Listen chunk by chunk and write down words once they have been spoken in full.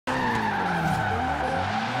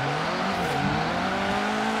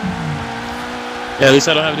Yeah, at least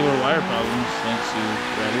I don't have any more wire problems, thanks to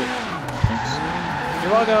Rabbit. Thanks.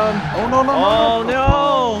 You're welcome. Oh, no, no, Oh,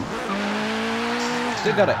 no.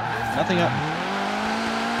 Still got it. Nothing up.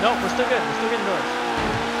 No, we're still good. We're still getting doors.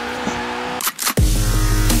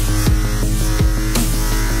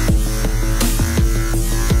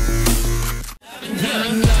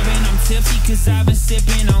 I'm tipsy cause I've been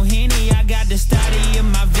sipping on Henny. I got the study of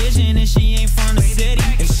my vision and she ain't from the city.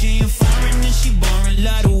 If she ain't foreign then she boring.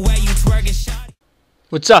 Love the way you twerk it, shot.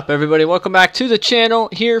 What's up, everybody? Welcome back to the channel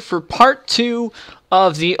here for part 2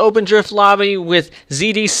 of the Open Drift Lobby with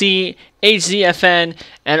ZDC, HZFN,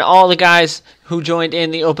 and all the guys who joined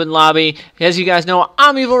in the open lobby. As you guys know,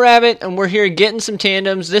 I'm EvlRabbit, and we're here getting some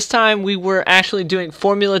tandems. This time we were actually doing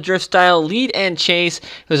Formula Drift style lead and chase.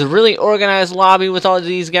 It was a really organized lobby with all of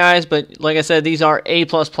these guys, but like I said, these are A++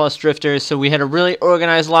 drifters, so we had a really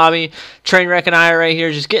organized lobby. Trainwreck and I are right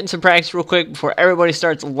here just getting some practice real quick before everybody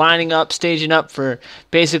starts lining up, staging up for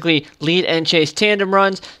basically lead and chase tandem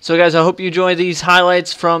runs. So guys, I hope you enjoy these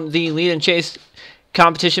highlights from the lead and chase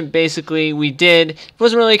competition. Basically we did. It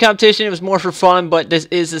wasn't really a competition, it was more for fun, but this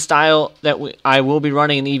is the style that I will be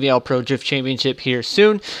running in the EVL Pro Drift Championship here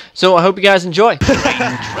soon. So I hope you guys enjoy. Try to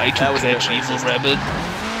catch EvlRabbit.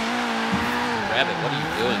 Rabbit, what are you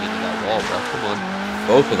doing into that wall, bro? Come on.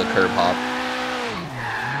 Both with a curb hop.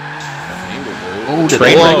 Oh,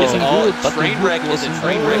 Trainwreck is all. Trainwreck is a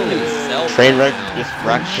trainwreck himself. Trainwreck just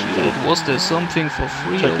wrecked him. Was there something for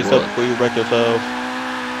free? Check yourself before you wreck yourself.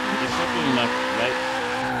 There's something in my right.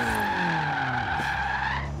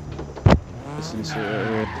 Listen to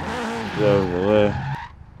it.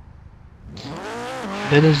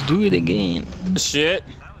 Let us do it again. Shit.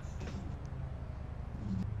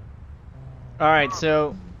 Alright,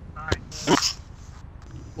 so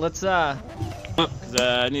let's I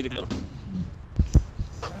need to go.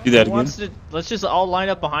 Do that again. let's just all line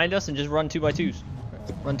up behind us and just run 2x2s.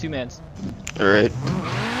 Run 2-mans. Alright.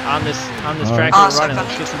 On this track we're running.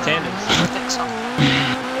 Let's get some tandems. I think so.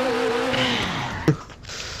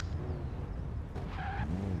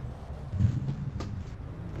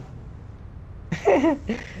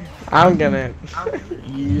 I'm gonna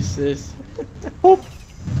use this.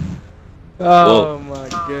 Oh my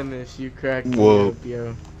goodness, you cracked me up,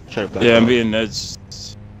 yo. Yeah, I'm being nudged.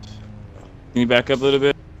 Can you back up a little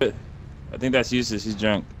bit? I think that's useless. He's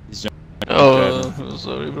drunk. He's drunk. Oh,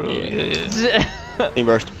 sorry, bro. Yeah. Team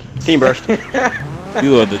burst. Team burst.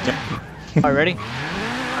 You are the junk. Alright, ready?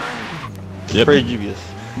 Yep. Pretty dubious.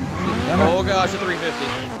 Oh gosh, a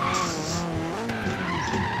 350.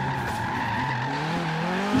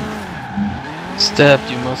 Step,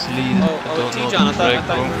 you must lead. Oh, T-John, I thought you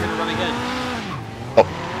were gonna run again. Oh.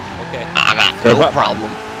 Okay. I got no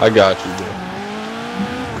problem. I got you, bro.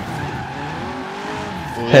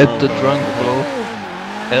 Help the drunk, bro.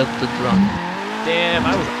 Help the drunk. Damn,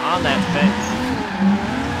 I was on that fence.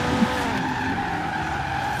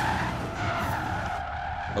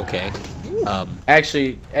 Okay.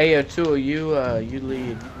 Actually, AO2, you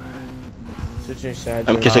lead. Switching sides.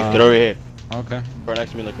 I'm kissing. Get over here. Okay. Right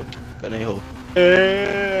next to me like an a-hole.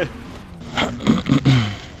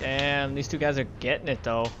 Damn, these two guys are getting it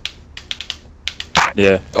though.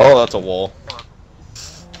 Yeah. Oh, that's a wall.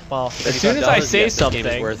 Well, as soon as I say something,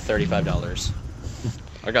 this game is worth $35.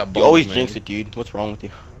 I got. You always jinx it, dude. What's wrong with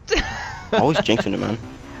you? Always jinxing it, man.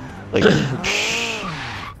 Like.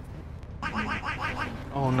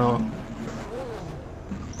 Oh no.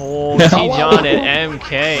 oh, T-John and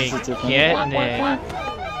MK getting it.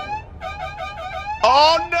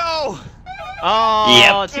 Oh no!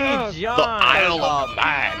 Oh, Yep. T-John. The Isle of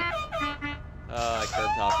Man. I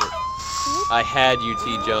curb topped it. I had you,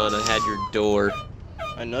 T-John. I had your door.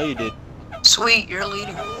 I know you did. Sweet, you're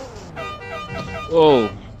leading.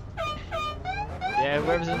 Oh. Yeah,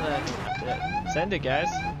 whoever's in the send it, guys.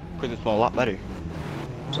 Because it's a lot better.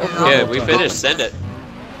 Yeah, we finished. Send it.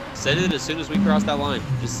 Send it as soon as we cross that line.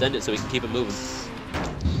 Just send it so we can keep it moving.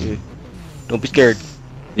 Yeah. Don't be scared.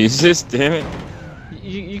 Jesus, damn it.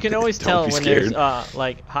 You can always tell when there's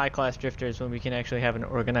like high-class drifters when we can actually have an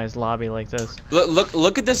organized lobby like this.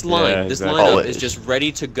 Look at this line. Yeah, this exactly. lineup is just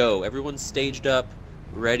ready to go. Everyone's staged up,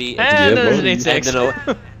 ready. And there's an 86.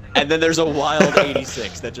 And then there's a wild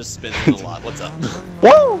 86 that just spins in the lot. What's up?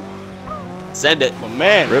 Woo! Send it. My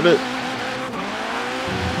man. Ribbit.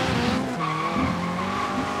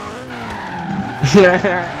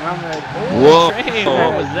 I'm like, Whoa. Train,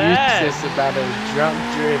 what was that? It's about a drunk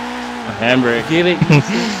drift. A handbrake. Get it?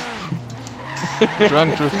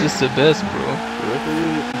 Drunk drift is the best, bro.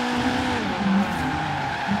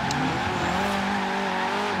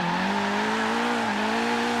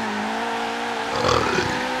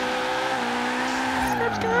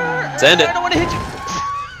 Send it. I don't want to hit you.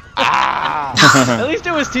 At least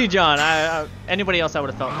it was T. John. Anybody else I would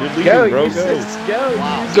have felt bad. You're leaving, bro. Go.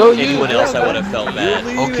 Wow. Go you. Anyone else I would have felt bad.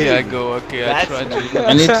 Okay, I go. Okay, I try to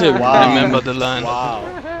I need to remember the line.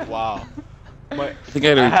 Wow. I think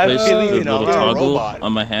I had to replace the little toggle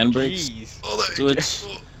on my handbrake switch.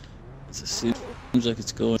 It seems like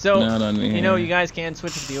it's going out on me. You know, you guys can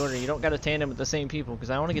switch with the order. You don't got to tandem with the same people, because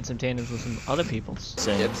I want to get some tandems with some other people.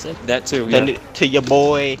 Same. That too. Send it to your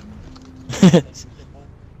boy.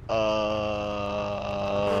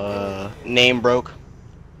 Name broke.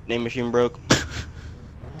 Name machine broke.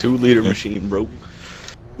 2-liter machine broke.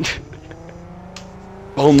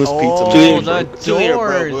 Boneless pizza. 2 liter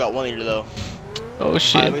broke. We got 1 liter though. Oh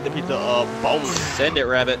shit. I make the pizza boneless. Send it,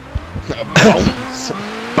 Rabbit.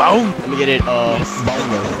 Bone. Let me get it boneless.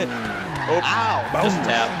 Oh, ow! Just a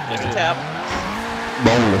tap. Just a tap.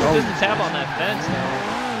 Just a tap on that fence now.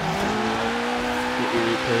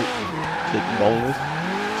 Boneless.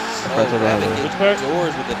 Oh, Rabbit gets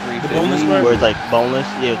doors with the 350. Where it's like boneless?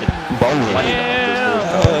 Yeah, it's like boneless.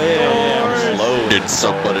 Yeah. I'm slow. Did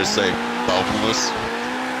somebody say boneless?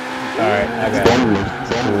 Alright, I got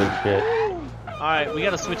boneless shit. Alright, we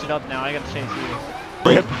gotta switch it up now. I gotta change you.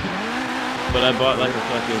 But I bought like a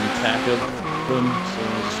fucking pack of them, so I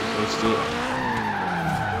just replaced it.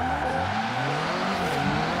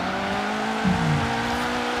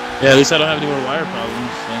 Yeah, at least I don't have any more wire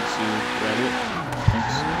problems, thanks to Reddit.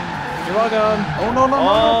 Thanks. You're welcome. Oh no.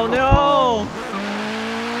 Oh no!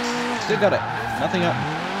 Still got it. Nothing up.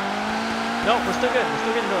 No, we're still good. We're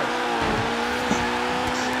still getting doors.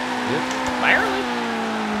 Yep. Barely.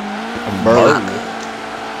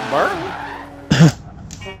 Barely.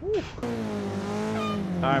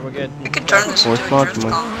 Alright, we're good. You can turn this into a drift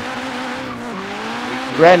comp.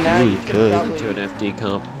 Right now, you Turn can it probably... into an FD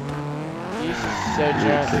comp. You so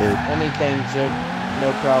drunk. Anything's no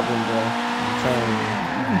problem, bro. I'm telling you.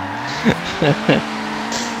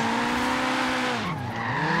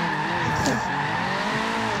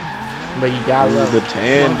 But you gotta love the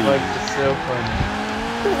tandy. It's so funny.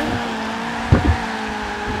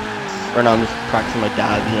 Right now I'm just practicing my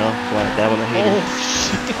dab, you know? So I dab on the haters.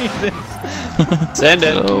 Oh, Jesus. Send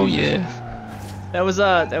it. Oh yeah. That was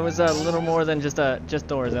a little more than just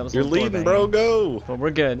doors. That was You're leading, bro. Go. But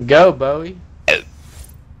we're good. Go, Bowie.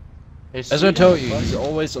 As I told you, he's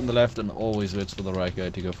always on the left and always waits for the right guy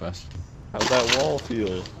to go fast. How's that wall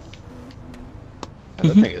feel?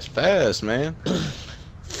 That thing is fast, man.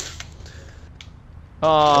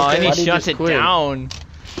 Oh, Okay, and why he did you shuts just it quit? down.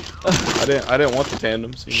 I didn't want the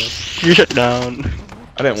tandems, you know. Shut down.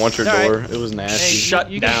 I didn't want your All right. door. It was nasty. Hey, Shut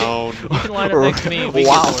you down. You can line up next to me. We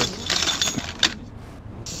Wow. get doors.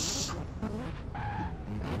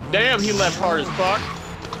 Damn, he left hard as fuck.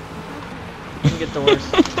 We can get doors.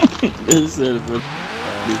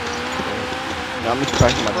 Now I'm just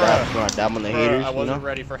practicing my dab. So I dab on the haters, I you wasn't know?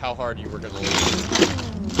 ready for how hard you were gonna leave.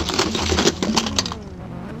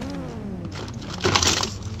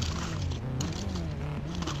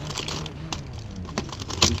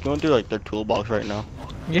 He's going through like their toolbox right now.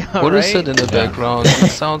 Yeah, What right? is it in the background? It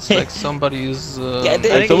sounds like somebody is Like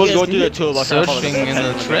someone's going through their toolbox. searching in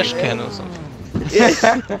a trash can or something. Yeah.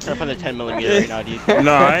 Trying to find the 10mm right now, dude.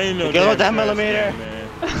 No, I ain't no Go damn 10mm. man.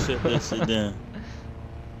 Shut that shit down.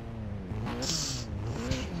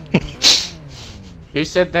 You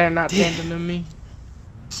sit there not tending to me?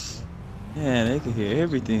 Yeah, they can hear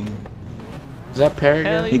everything. Is that Perry?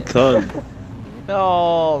 Hell He called.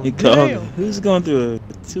 Oh, He called. damn. Who's going through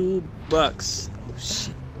a toolbox? Oh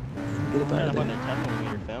shit. Get up out of Find there. the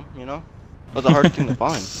 10mm, fam, you know? That's the hardest thing to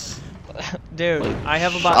find. Dude, I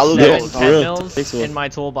have I about lose 7 it all the 10 time. mils Takes one. in my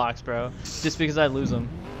toolbox, bro. Just because I lose them.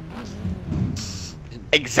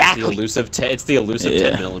 Exactly. It's the elusive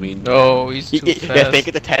Yeah. 10mm. Oh, he's too You fast. think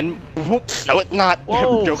it's a 10? Whoop. No, it's not.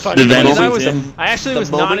 Whoa. Joke's on The you. Venom Because Tin. I actually The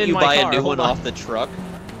was not moment in you my buy car. a new Hold one on. off the truck,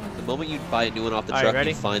 the moment you buy a new one off the Alright, truck, ready?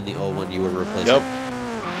 you find the old one you were replacing. Yep.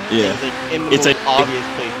 Yeah. It's like in the It's most like- obvious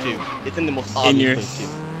place too. It's in the most obvious your- place too.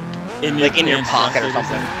 In Like in your pants pocket or pocket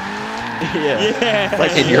something. Yeah. Yeah.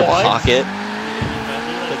 Like In your what? pocket.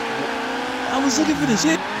 I was looking for this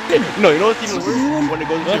shit. No, you know what's even worse? When it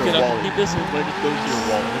goes into Fuck your it, I'll wallet. keep this one. When it just goes to your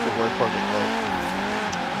wallet, that's the worst part of it.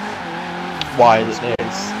 Why is it there?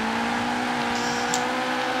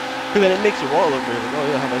 Because then it makes your wallet look weird. Like, oh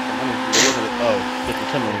yeah, I have extra money. Oh, get the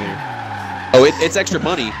 10mm. Oh, it's extra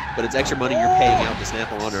money, but it's extra money you're paying out to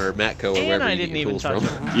Snap-on or Matco or And wherever I you didn't get even tools touch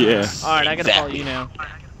from. it. Yeah. Alright, I gotta follow you now.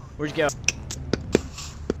 Where'd you go?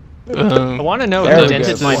 I Um, want to know There who we go.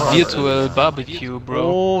 dented my my virtual barbecue, bro.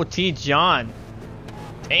 Oh, T. John.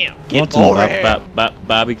 Damn. Get Want over some here.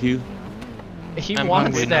 barbecue? He I'm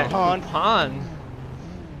wants hungry that now. coupon.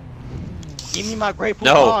 Give me my grape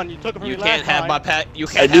No, coupon. You took it from you me can't last have time. my pet. You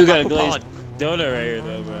I can't do have got a my glazed coupon. donut right here,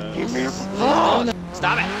 though, bro. Give me your Oh,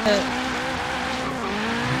 stop it.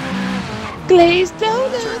 Glazed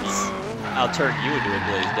donuts. I'll turn you into a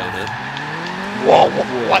glazed donut. Whoa,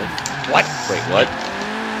 what? What? Wait, what?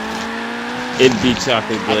 It'd be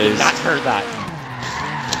chocolate I did glazed. not heard that.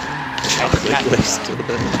 Chocolate glazed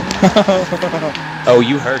donut. Oh,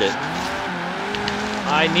 you heard it.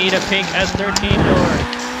 I need a pink S13 door.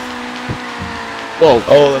 Whoa.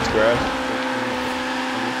 Oh, that's grass.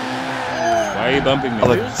 Why are you bumping me? I'm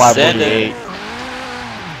like 548.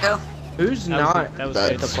 Who's not That was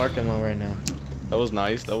at good. the parking lot right now? That was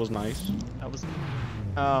nice. That was nice. That was.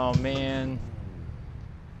 Oh man.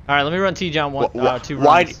 All right, let me run T-John two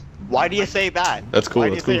Why? runs. Why do you say that? That's cool. Why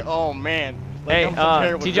That's do you cool. say, oh man? Hey, I'm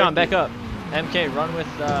compared with T-John, Ricky. back up. MK, run with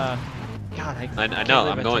God. I know.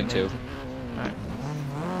 I'm going to. Alright.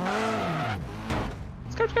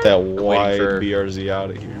 That waiting wide for- BRZ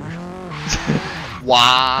out of here.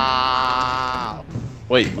 Wow.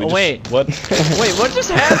 Wait. We just, wait. What? Wait, what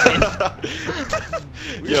just happened?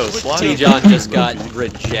 Yo, slide. T-John just got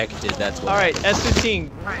rejected. That's what. All right, S15.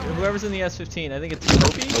 Whoever's in the S15, I think it's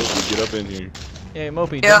Mopey. Mopey, get up in here. Yeah,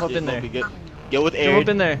 Mopey, Yeah. jump up in there. Get with Jump air. up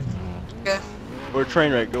in there. Okay. Or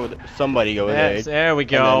train wreck. Go with somebody. Go with Yes, air. there we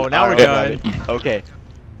go. Now we're good. good. Okay.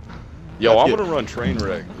 Yo, That's I'm good. gonna run train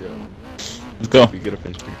wreck. Yo. Let's go. Mopey, get up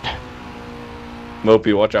in here.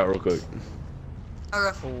 Mopey, watch out real quick.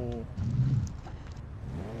 Okay. Oh.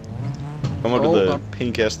 Come under the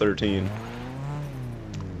pink S13.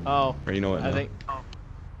 Oh. Or you know what? I no. think.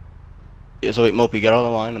 Yeah, so wait, Mopey, get on the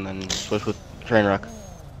line and then switch with train wreck.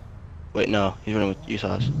 Wait, no, he's running with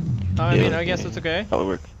USAS. Oh, I mean, I guess it's okay. That would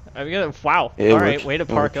work. I mean, wow. It All right, works. way to It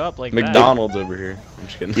park works. up like McDonald's over here. I'm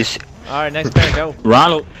just kidding. This that. All right, next pair, go.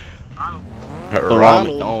 Ronald. Ronald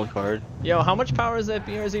McDonald card. Yo, how much power is that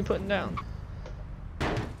BRZ putting down?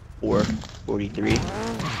 443.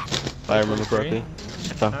 If I remember correctly.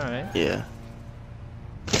 All right. Yeah.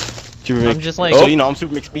 Super I'm just like. So you know I'm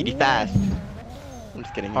super McSpeedy fast. I'm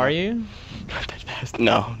just kidding. Are you? Not that fast.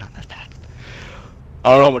 No, not that fast. I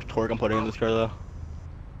don't know how much torque I'm putting in this car though.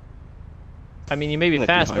 I mean, you may be Like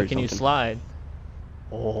fast, but 200 can you something. slide?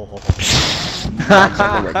 Oh.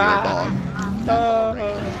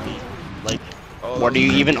 Like, what are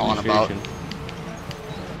you even on about?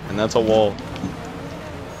 And that's a wall.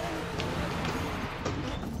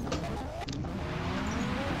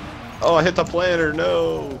 Oh, I hit the planter.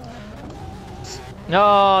 No.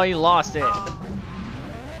 No, you lost it.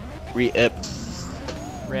 Re-ip.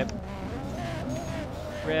 Rip.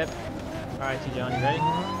 Rip. Alright, T-John, you ready?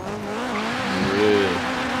 Yeah.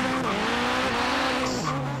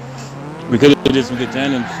 We could have did some good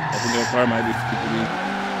tandems. I think our car might be pretty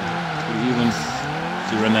even.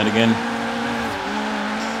 So you run that again.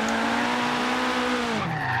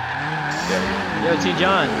 Yo,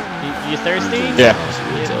 T-John, you thirsty? Yeah.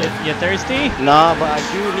 You thirsty? Nah, but I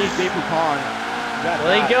do need Grape Coupon.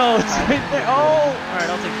 There you go. It's right there. Oh! Alright,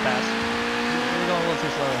 I'll take the pass. You're going a little too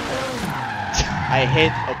slow. I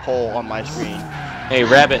hit a pole on my screen. Hey,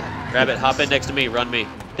 Rabbit, hop in next to me. Run me.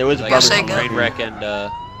 There was Like, rubber say on my go. Trainwreck screen.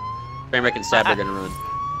 and Stab are gonna run.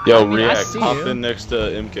 Yo, I mean, I React, see hop you. in next to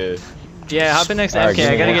MK. Yeah, hop in next to Alright, MK. give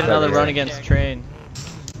I me gotta one get another second run here. against Train.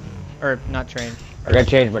 Or, not Train. I gotta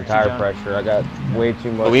change my tire John. pressure. I got way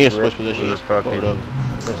too much. Oh, we need to grip switch positions. for this fucking Hold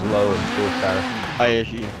up. this low and full tire. I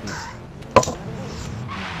issue.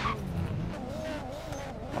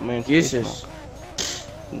 I mean, Jesus.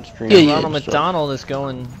 Yeah, Ronald McDonald is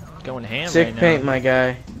going ham Sick right now. paint, my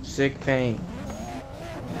guy. Sick paint.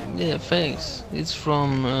 Yeah, thanks. It's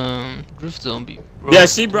from Drift Zombie. Bro. Yeah,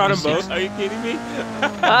 she brought them both. Are you kidding me?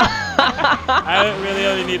 I really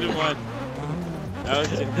only needed one. That was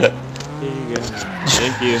just... Here you go.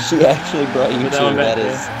 Thank you. She actually brought you Put that two. one back That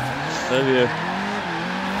there. is. Love you.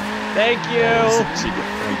 Thank you!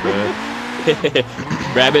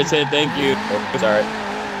 Rabbit said thank you. Oh, it's alright.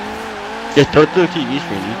 Just throw it through the TV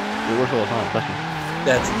screen, dude. It works all the time, trust me.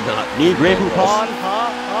 That's not. Need Grape Coupon,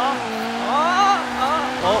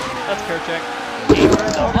 Oh, that's curve check.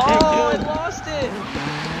 Oh, I lost it!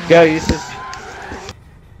 Go, Eustace.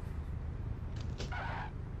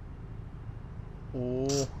 Ooh.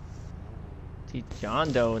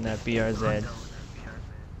 T-John Doe in that BRZ.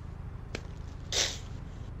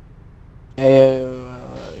 Hey,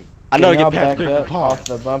 I never can y'all get past back Grape up Coupon. off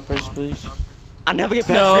the bumpers, please? I never get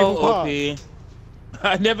past No, Grape Coupon. OP.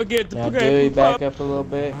 I never get the Now, Grape Dewey, back Coupon up a little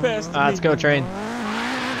bit. past Let's go, Train.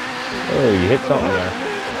 Oh, you hit something there.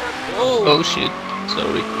 Oh shit.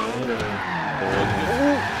 Sorry.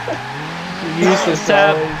 Eustace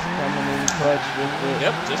Tap. always coming in clutch with it.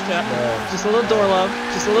 Yep, just tap. Just a little door love.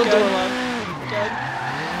 Just a little door love. weekend.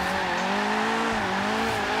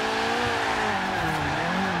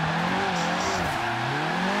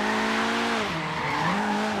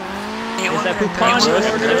 Is that Pupani order?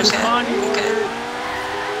 Pupani order.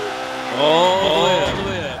 All the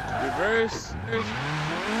way up. Reverse.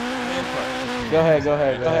 Go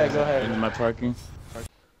ahead. Into my parking.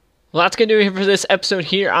 Well, that's going to do it here for this episode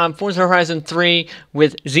here on Forza Horizon 3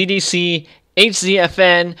 with ZDC,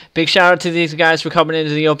 HZFN. Big shout out to these guys for coming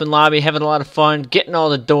into the open lobby, having a lot of fun, getting all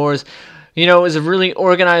the doors. You know, it was a really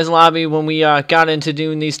organized lobby when we got into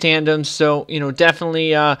doing these tandems. So, you know,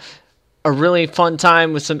 definitely a really fun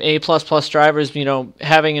time with some A++ drivers, you know,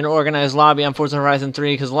 having an organized lobby on Forza Horizon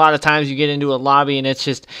 3, because a lot of times you get into a lobby and it's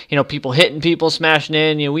just, you know, people hitting people, smashing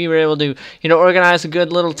in. You know, we were able to, you know, organize a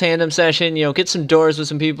good little tandem session, you know, get some doors with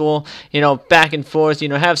some people, you know, back and forth, you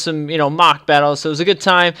know, have some, you know, mock battles. So it was a good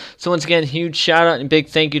time. So once again, huge shout out and big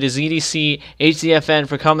thank you to ZDC, HZFN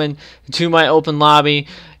for coming to my open lobby.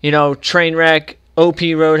 You know, Trainwreck, OP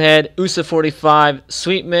Roadhead, USA 45,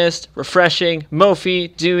 Sweet Mist, Refreshing,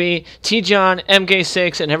 Mofi, Dewey, T-John,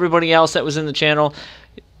 MK6, and everybody else that was in the channel.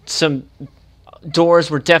 Some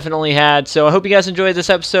doors were definitely had. So I hope you guys enjoyed this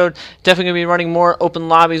episode. Definitely going to be running more open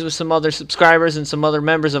lobbies with some other subscribers and some other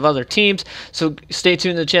members of other teams. So stay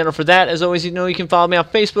tuned to the channel for that. As always, you know you can follow me on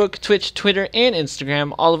Facebook, Twitch, Twitter, and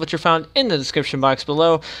Instagram, all of which are found in the description box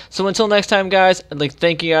below. So until next time, guys, I'd like to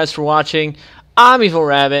thank you guys for watching. I'm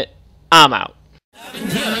EvlRabbit. I'm out.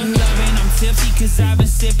 I'm tipsy cause I've been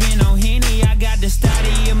sipping on Henny. I got the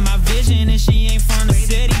study of my vision and she ain't from the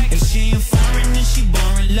city. If she ain't foreign then she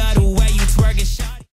boring. Love the way you twerk it.